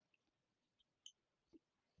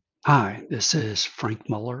Hi, this is Frank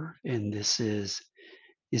Muller, and this is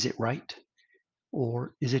It Right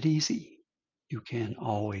or Is It Easy? You can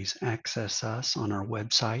always access us on our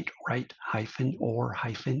website,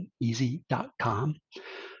 right-or-easy.com,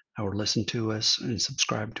 or listen to us and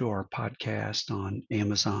subscribe to our podcast on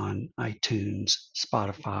Amazon, iTunes,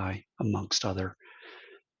 Spotify, amongst other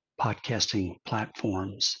podcasting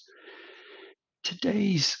platforms.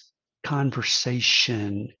 Today's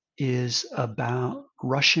conversation is about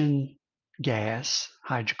Russian gas,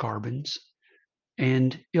 hydrocarbons,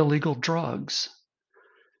 and illegal drugs.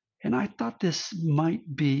 And I thought this might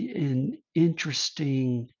be an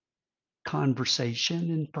interesting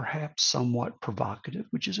conversation and perhaps somewhat provocative,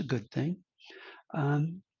 which is a good thing,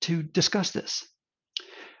 to discuss this.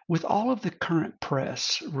 With all of the current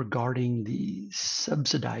press regarding the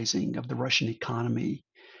subsidizing of the Russian economy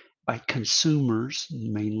by consumers,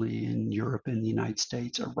 mainly in Europe and the United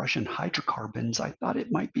States, of Russian hydrocarbons, I thought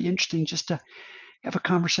it might be interesting just to have a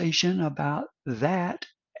conversation about that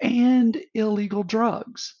and illegal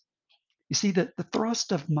drugs. You see, the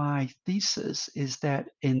thrust of my thesis is that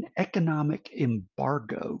an economic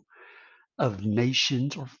embargo of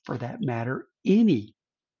nations, or for that matter, any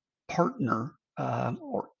partner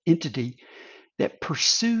or entity that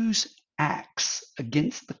pursues acts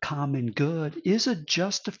against the common good is a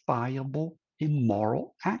justifiable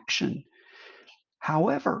immoral action.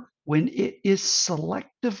 However, when it is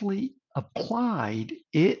selectively applied,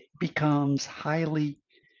 it becomes highly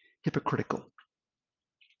hypocritical.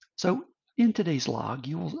 So in today's blog,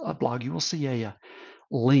 you will see a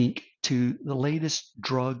link to the latest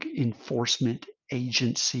Drug Enforcement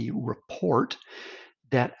Agency report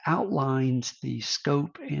that outlines the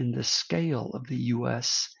scope and the scale of the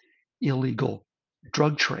U.S. illegal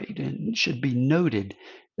drug trade. And it should be noted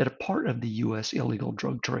that a part of the U.S. illegal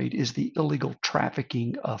drug trade is the illegal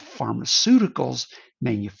trafficking of pharmaceuticals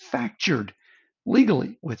manufactured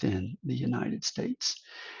legally within the United States.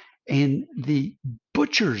 And the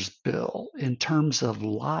butcher's bill, in terms of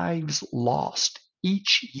lives lost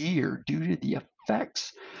each year due to the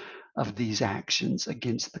effects of these actions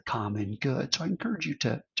against the common good. So I encourage you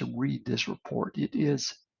to read this report. It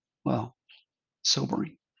is, well,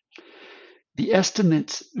 sobering. The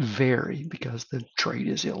estimates vary because the trade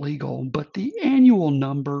is illegal, but the annual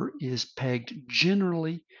number is pegged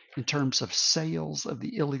generally in terms of sales of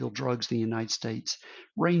the illegal drugs in the United States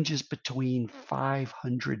ranges between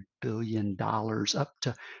 $500 billion up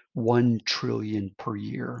to 1 trillion per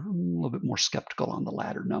year. I'm a little bit more skeptical on the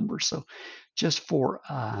latter number. So just for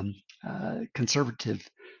conservative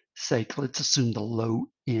sake, let's assume the low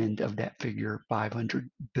end of that figure, $500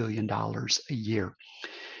 billion a year.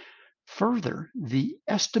 Further, the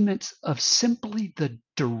estimates of simply the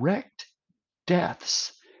direct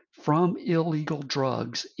deaths from illegal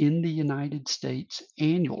drugs in the United States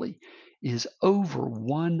annually is over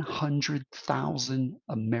 100,000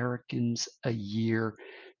 Americans a year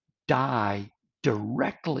die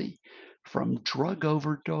directly from drug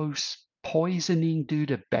overdose, poisoning due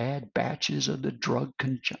to bad batches of the drug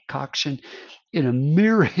concoction, in a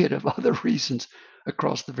myriad of other reasons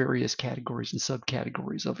across the various categories and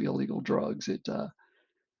subcategories of illegal drugs. It's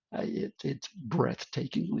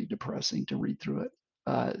breathtakingly depressing to read through it.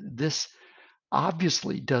 This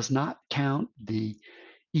obviously does not count the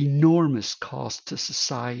enormous cost to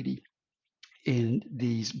society in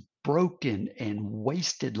these broken and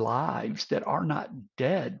wasted lives that are not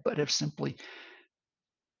dead but have simply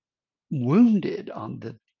wounded on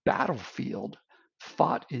the battlefield,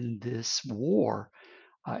 fought in this war,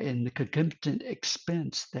 and the concomitant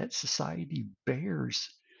expense that society bears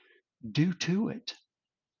due to it.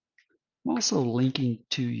 I'm also linking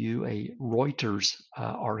to you a Reuters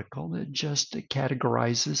article that just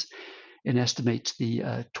categorizes and estimates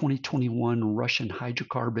the 2021 Russian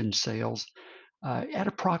hydrocarbon sales at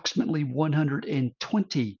approximately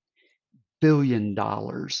 $120 billion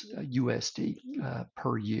USD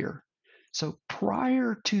per year. So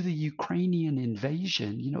prior to the Ukrainian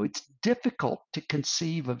invasion, it's difficult to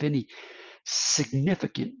conceive of any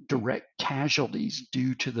significant direct casualties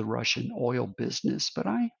due to the Russian oil business, but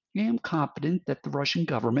I am confident that the Russian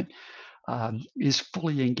government is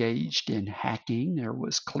fully engaged in hacking. There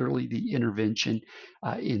was clearly the intervention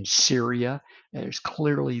in Syria. There's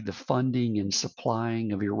clearly the funding and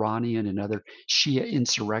supplying of Iranian and other Shia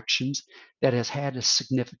insurrections that has had a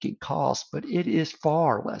significant cost, but it is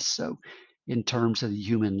far less so in terms of the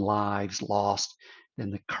human lives lost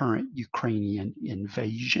than the current Ukrainian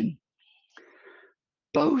invasion.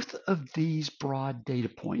 Both of these broad data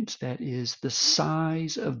points, that is, the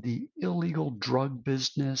size of the illegal drug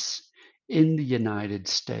business in the United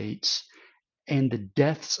States and the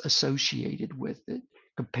deaths associated with it,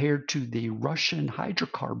 compared to the Russian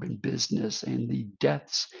hydrocarbon business and the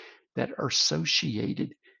deaths that are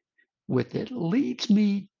associated with it leads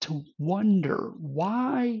me to wonder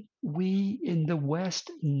why we in the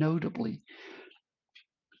West notably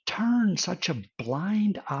turn such a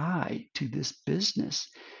blind eye to this business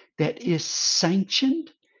that is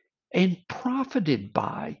sanctioned and profited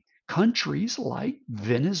by countries like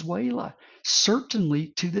Venezuela, certainly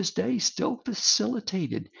to this day, still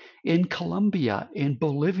facilitated in Colombia, in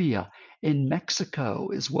Bolivia, in Mexico,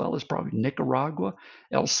 as well as probably Nicaragua,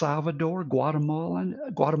 El Salvador,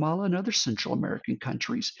 Guatemala, and other Central American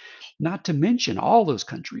countries. Not to mention all those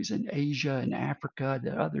countries in Asia and Africa,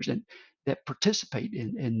 the others, and that participate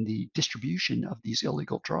in the distribution of these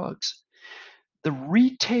illegal drugs. The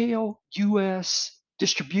retail US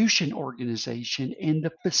distribution organization and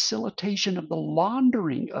the facilitation of the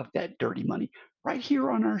laundering of that dirty money right here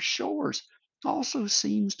on our shores also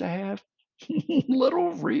seems to have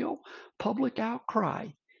little real public outcry.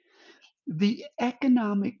 The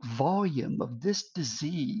economic volume of this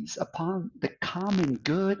disease upon the common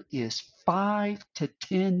good is 5 to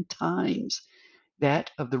 10 times that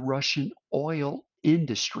of the Russian oil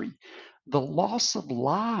industry. The loss of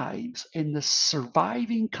lives and the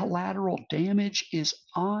surviving collateral damage is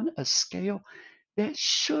on a scale that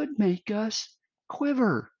should make us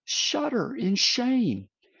quiver, shudder in shame.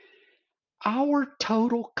 Our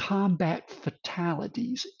total combat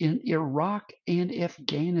fatalities in Iraq and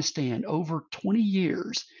Afghanistan over 20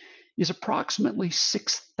 years is approximately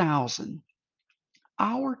 6,000.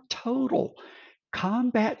 Our total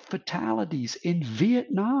combat fatalities in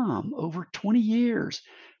Vietnam over 20 years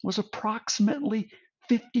was approximately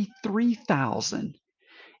 53,000.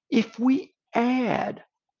 If we add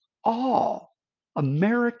all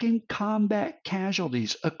American combat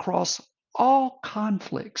casualties across all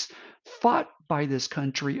conflicts fought by this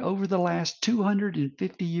country over the last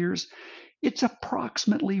 250 years, it's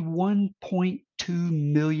approximately 1.2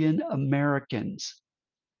 million Americans.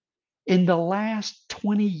 In the last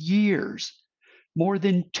 20 years, more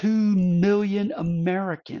than 2 million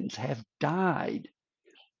Americans have died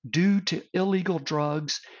due to illegal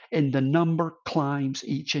drugs, and the number climbs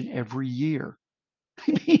each and every year.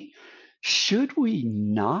 I mean, should we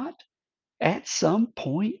not at some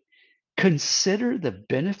point consider the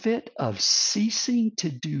benefit of ceasing to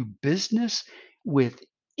do business with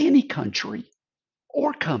any country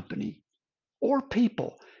or company or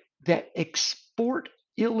people that export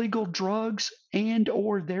illegal drugs and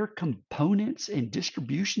or their components and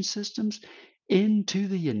distribution systems into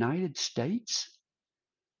the United States?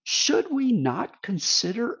 Should we not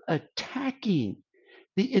consider attacking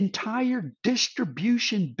the entire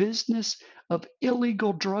distribution business of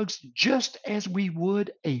illegal drugs just as we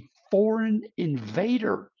would a foreign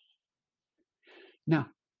invader? Now,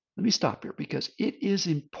 let me stop here because it is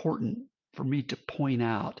important for me to point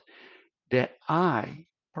out that I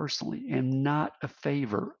personally am not a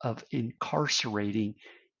favor of incarcerating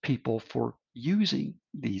people for using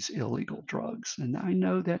these illegal drugs. And I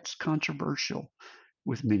know that's controversial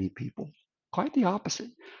with many people. Quite the opposite.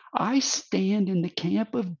 I stand in the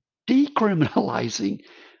camp of decriminalizing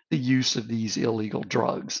the use of these illegal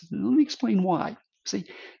drugs. And let me explain why. See,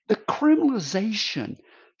 the criminalization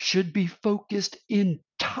should be focused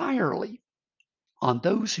entirely on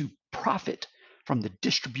those who profit from the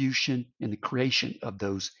distribution and the creation of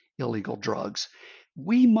those illegal drugs.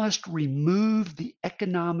 We must remove the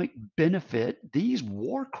economic benefit these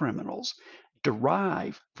war criminals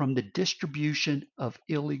derive from the distribution of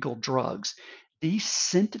illegal drugs. These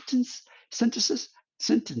sentences,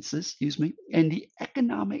 excuse me, and the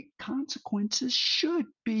economic consequences should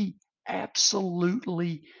be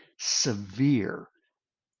absolutely severe.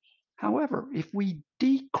 However, if we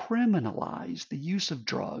decriminalize the use of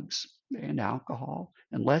drugs and alcohol,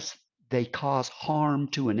 unless they cause harm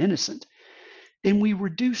to an innocent, then we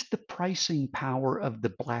reduce the pricing power of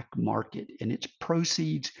the black market and its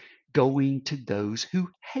proceeds going to those who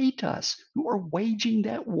hate us, who are waging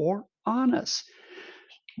that war on us.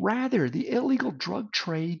 Rather, the illegal drug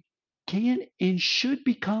trade can and should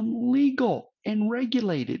become legal and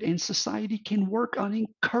regulated, and society can work on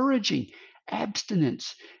encouraging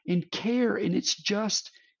abstinence and care in its just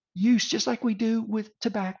use, just like we do with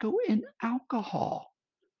tobacco and alcohol.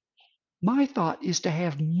 My thought is to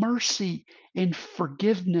have mercy and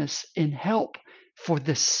forgiveness and help for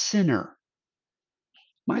the sinner.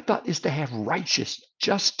 My thought is to have righteous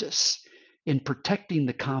justice in protecting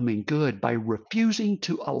the common good by refusing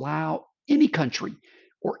to allow any country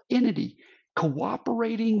or entity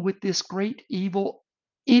cooperating with this great evil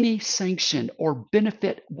any sanction or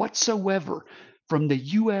benefit whatsoever from the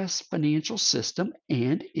U.S. financial system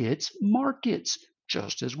and its markets.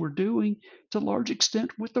 just as we're doing to a large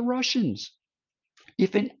extent with the Russians.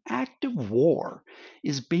 If an act of war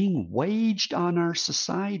is being waged on our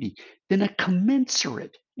society, then a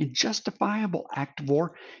commensurate and justifiable act of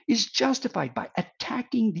war is justified by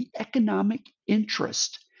attacking the economic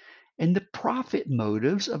interest and the profit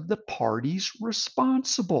motives of the parties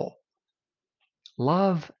responsible.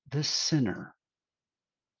 Love the sinner,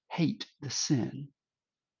 hate the sin.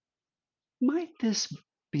 Might this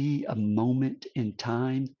be a moment in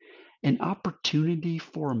time, an opportunity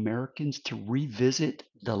for Americans to revisit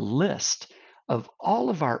the list of all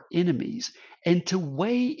of our enemies and to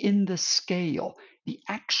weigh in the scale the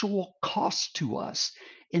actual cost to us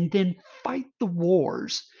and then fight the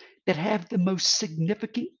wars that have the most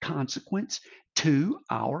significant consequence to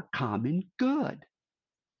our common good?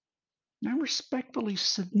 I respectfully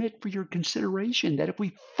submit for your consideration that if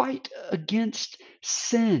we fight against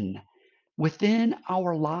sin, within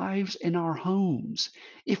our lives and our homes,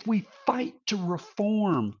 if we fight to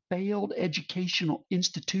reform failed educational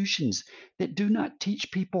institutions that do not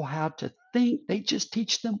teach people how to think, they just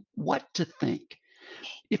teach them what to think.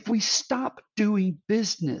 If we stop doing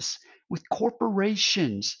business with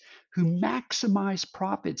corporations who maximize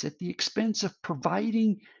profits at the expense of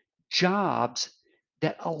providing jobs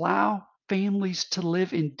that allow families to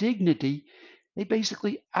live in dignity, they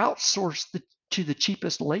basically outsource to the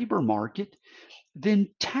cheapest labor market, then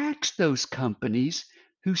tax those companies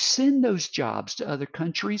who send those jobs to other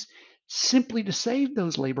countries simply to save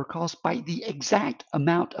those labor costs by the exact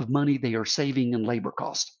amount of money they are saving in labor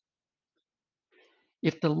costs.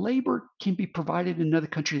 If the labor can be provided in another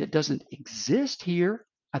country that doesn't exist here,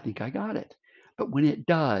 I think I got it. But when it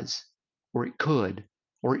does, or it could,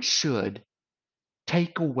 or it should,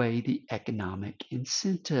 take away the economic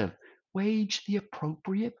incentive, wage the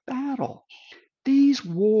appropriate battle. These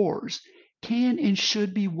wars can and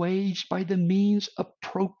should be waged by the means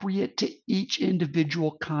appropriate to each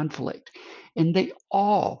individual conflict, and they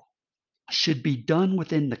all should be done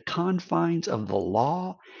within the confines of the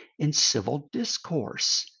law and civil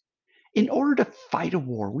discourse. In order to fight a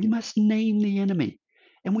war, we must name the enemy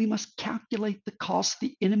and we must calculate the cost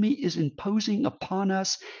the enemy is imposing upon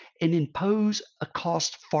us and impose a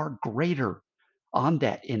cost far greater on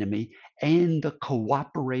that enemy and the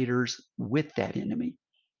cooperators with that enemy.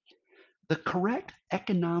 The correct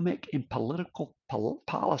economic and political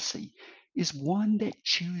policy is one that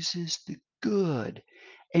chooses the good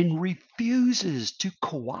and refuses to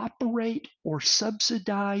cooperate or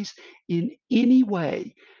subsidize in any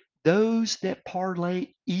way those that parlay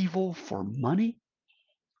evil for money,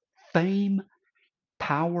 fame,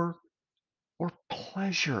 power, or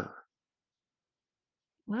pleasure.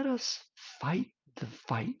 Let us fight the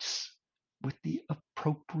fights with the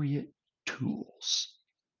appropriate tools.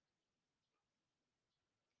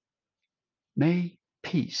 May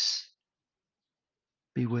peace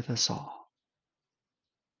be with us all.